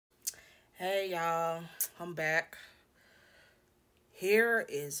Hey y'all, I'm back. Here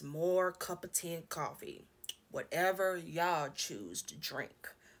is more cup of tea and coffee. Whatever y'all choose to drink,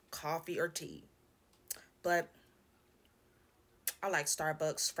 coffee or tea. But I like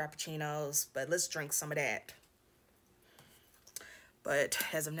Starbucks Frappuccinos, but let's drink some of that. But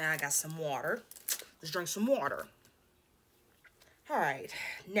as of now, I got some water. Let's drink some water. All right,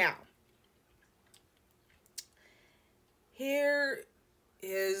 now, here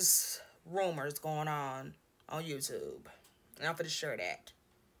is rumors going on YouTube. And I'm going to share that.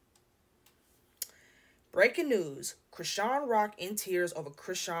 Breaking news, Chrisean Rock in tears over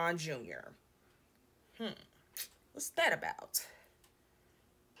Chrisean Jr. What's that about?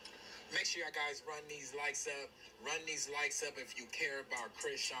 Make sure y'all guys run these likes up. Run these likes up if you care about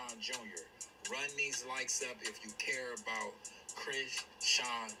Chrisean Jr. Run these likes up if you care about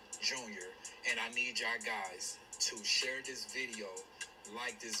Chrisean Jr. And I need y'all guys to share this video,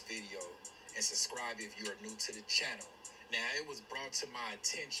 like this video, and subscribe if you are new to the channel. Now, it was brought to my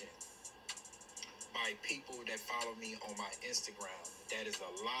attention by people that follow me on my Instagram. That is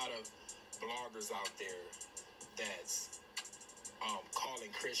a lot of bloggers out there that's calling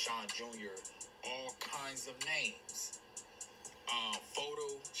Chrisean Jr. all kinds of names.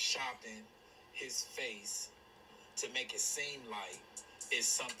 Photoshopping his face to make it seem like it's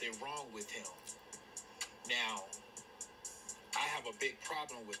something wrong with him. Now, I have a big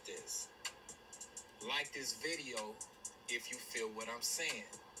problem with this. Like this video if you feel what I'm saying.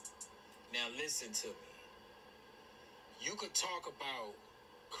 Now listen to me. You could talk about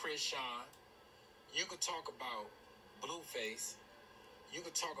Chrisean. You could talk about Blueface. You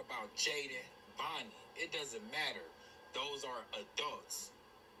could talk about Jaden, Bonnie. It doesn't matter. Those are adults.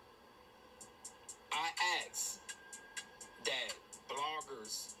 I ask that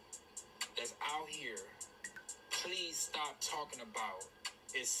bloggers that's out here, please stop talking about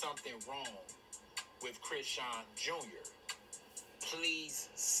is something wrong with Chrisean Jr. Please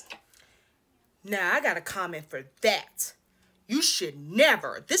stop. Now, I got a comment for that. You should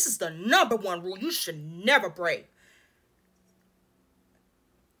never, this is the #1 rule you should never break.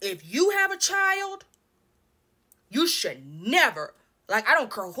 If you have a child, you should never, like, I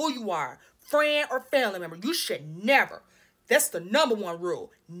don't care who you are, friend or family member, you should never, that's the #1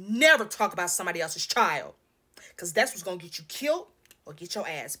 rule, never talk about somebody else's child. Because that's what's going to get you killed or get your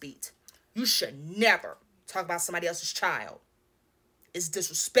ass beat. You should never talk about somebody else's child. It's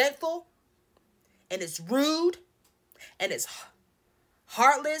disrespectful, and it's rude, and it's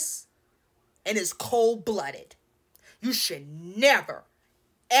heartless, and it's cold-blooded. You should never,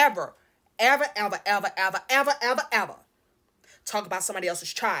 ever, ever, ever, ever, ever, ever, ever, ever talk about somebody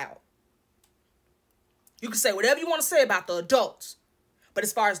else's child. You can say whatever you want to say about the adults, but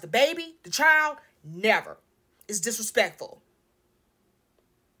as far as the baby, the child, never. It's disrespectful.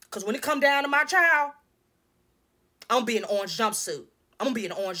 Because when it come down to my child, I'm going to be in an orange jumpsuit. I'm going to be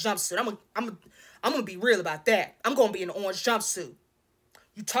in an orange jumpsuit. I'm going to be real about that. I'm going to be in an orange jumpsuit.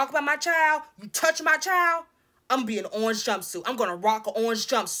 You talk about my child, you touch my child, I'm going to be in an orange jumpsuit. I'm going to rock an orange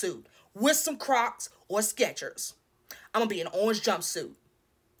jumpsuit with some Crocs or Skechers. I'm going to be in an orange jumpsuit.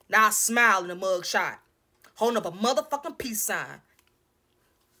 Now I smile in a mug shot, holding up a motherfucking peace sign.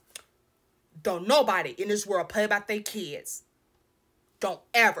 Don't nobody in this world play about their kids. Don't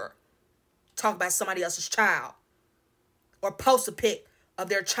ever talk about somebody else's child or post a pic of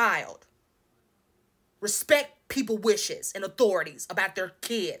their child. Respect people's wishes and authorities about their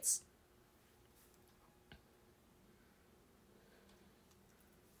kids.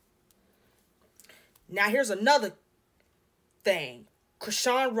 Now here's another thing.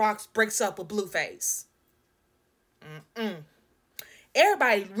 Chrisean Rock breaks up with Blueface.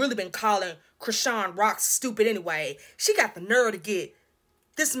 Everybody really been calling Chrisean Rock stupid anyway. She got the nerve to get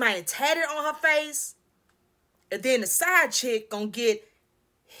this man tatted on her face. And then the side chick gonna get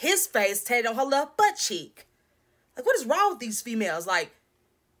his face tatted on her left butt cheek. Like, what is wrong with these females? Like,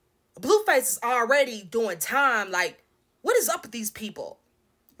 Blueface is already doing time. Like, what is up with these people?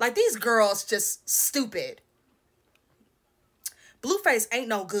 Like, these girls just stupid. Blueface ain't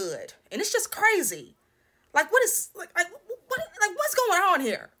no good. And it's just crazy. Like, what is, what's going on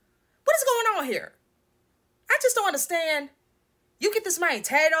here? What is going on here? I just don't understand. You get this man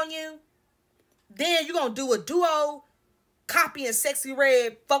tatted on you, then you're going to do a duo, copy and Sexy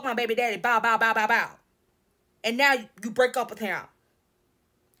Red, fuck my baby daddy, bow, bow, bow, bow, bow. And now you break up with him.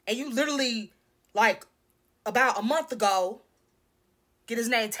 And you literally, like, about a month ago, get his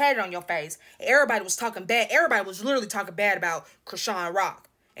name tatted on your face. And everybody was talking bad. Everybody was literally talking bad about Chrisean Rock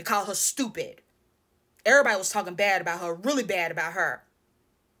and called her stupid. Everybody was talking bad about her, really bad about her.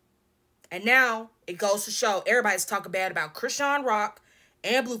 And now it goes to show everybody's talking bad about Chrisean Rock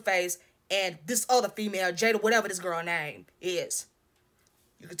and Blueface and this other female, Jada, whatever this girl name is.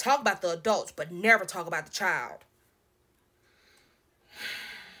 You can talk about the adults, but never talk about the child.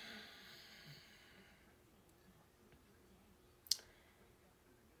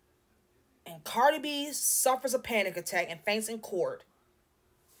 And Cardi B suffers a panic attack and faints in court.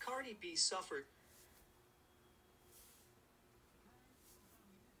 Cardi B suffered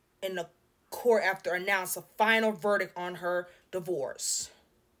in the court after announcing a final verdict on her divorce.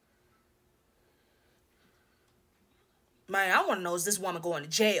 Man, I want to know, is this woman going to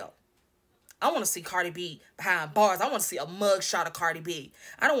jail? I want to see Cardi B behind bars. I want to see a mug shot of Cardi B.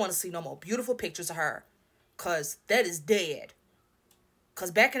 I don't want to see no more beautiful pictures of her, because that is dead.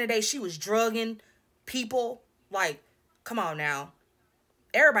 Because back in the day, she was drugging people. Like, come on now.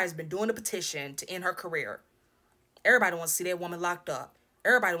 Everybody's been doing a petition to end her career. Everybody wants to see that woman locked up.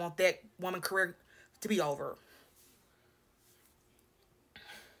 Everybody wants that woman's career to be over.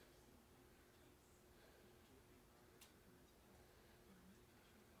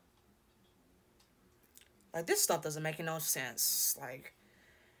 Like, this stuff doesn't make no sense. Like,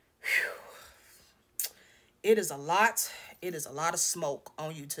 whew. It is a lot of smoke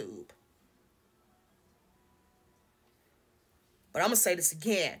on YouTube. But I'm going to say this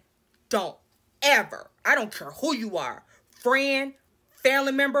again. Don't ever, I don't care who you are, friend,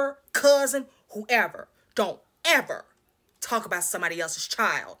 family member, cousin, whoever, don't ever talk about somebody else's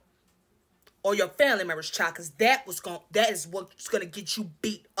child or your family member's child, because that is what's going to get you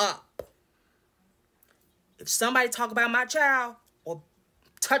beat up. If somebody talk about my child or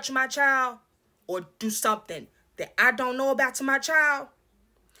touch my child or do something that I don't know about to my child,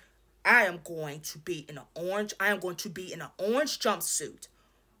 I am going to be in an orange jumpsuit,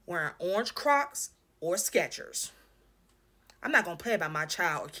 wearing orange Crocs or Skechers. I'm not going to play about my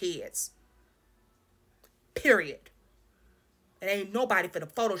child or kids. Period. And ain't nobody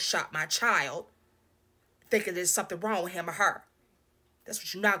finna Photoshop my child thinking there's something wrong with him or her. That's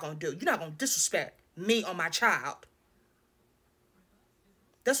what you're not going to do. You're not going to disrespect me or my child.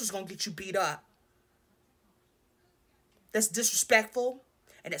 That's what's going to get you beat up. That's disrespectful,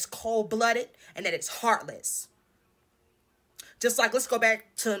 and that's cold-blooded, and that it's heartless. Just like, let's go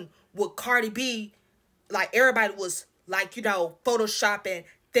back to what Cardi B, like, everybody was, like, you know, photoshopping,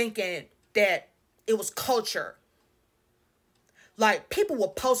 thinking that it was culture. Like, people will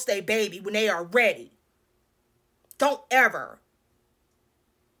post their baby when they are ready. Don't ever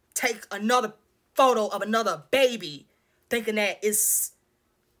take another photo of another baby thinking that it's,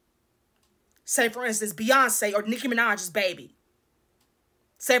 say, for instance, Beyonce or Nicki Minaj's baby.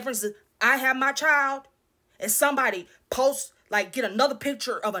 Say, for instance, I have my child, and somebody posts, like, get another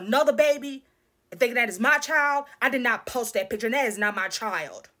picture of another baby and thinking that is my child. I did not post that picture, and that is not my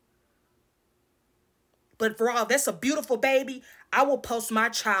child. But for all, that's a beautiful baby. I will post my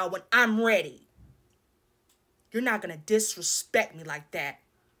child when I'm ready. You're not going to disrespect me like that.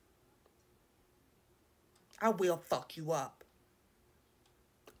 I will fuck you up.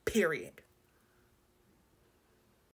 Period.